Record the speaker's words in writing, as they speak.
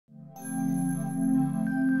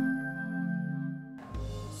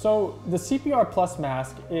So the CPR Plus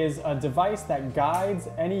mask is a device that guides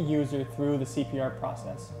any user through the CPR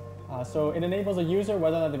process. So it enables a user,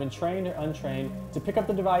 whether or not they've been trained or untrained, to pick up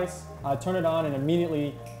the device, turn it on, and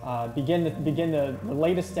immediately begin the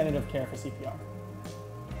latest standard of care for CPR.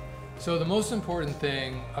 So the most important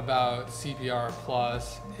thing about CPR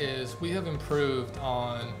Plus is we have improved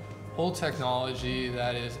on old technology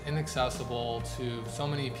that is inaccessible to so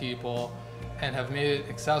many people and have made it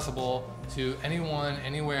accessible to anyone,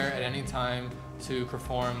 anywhere, at any time to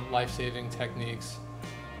perform life-saving techniques.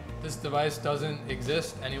 This device doesn't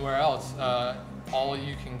exist anywhere else. All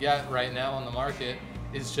you can get right now on the market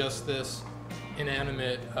is just this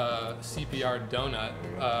inanimate CPR donut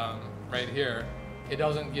right here. It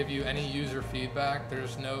doesn't give you any user feedback.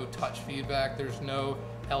 There's no touch feedback. There's no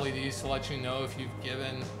LEDs to let you know if you've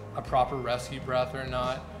given a proper rescue breath or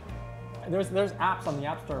not. There's apps on the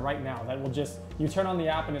App Store right now that will just, you turn on the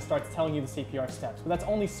app and it starts telling you the CPR steps. But that's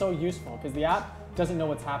only so useful because the app doesn't know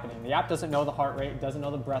what's happening. The app doesn't know the heart rate, it doesn't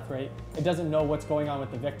know the breath rate, it doesn't know what's going on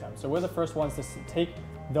with the victim. So we're the first ones to take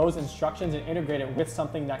those instructions and integrate it with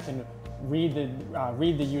something that can read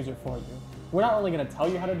the user for you. We're not only going to tell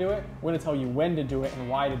you how to do it, we're going to tell you when to do it and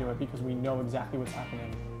why to do it because we know exactly what's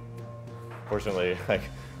happening. Fortunately,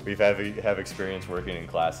 we've have experience working in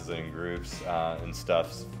classes and in groups and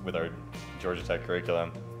stuff with our Georgia Tech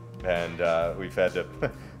curriculum, and we've had to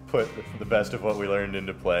put the best of what we learned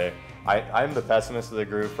into play. I'm the pessimist of the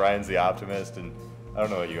group, Ryan's the optimist, and I don't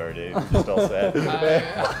know what you are, Dave. You're just all sad.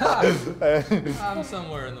 I'm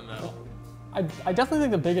somewhere in the middle. I definitely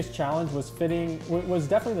think the biggest challenge was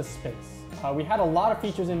definitely the space. We had a lot of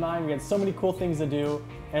features in mind, we had so many cool things to do,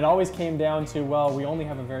 and it always came down to, well, we only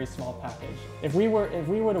have a very small package. If we were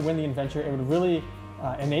to win the InVenture, it would really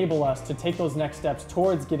enable us to take those next steps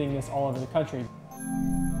towards getting this all over the country.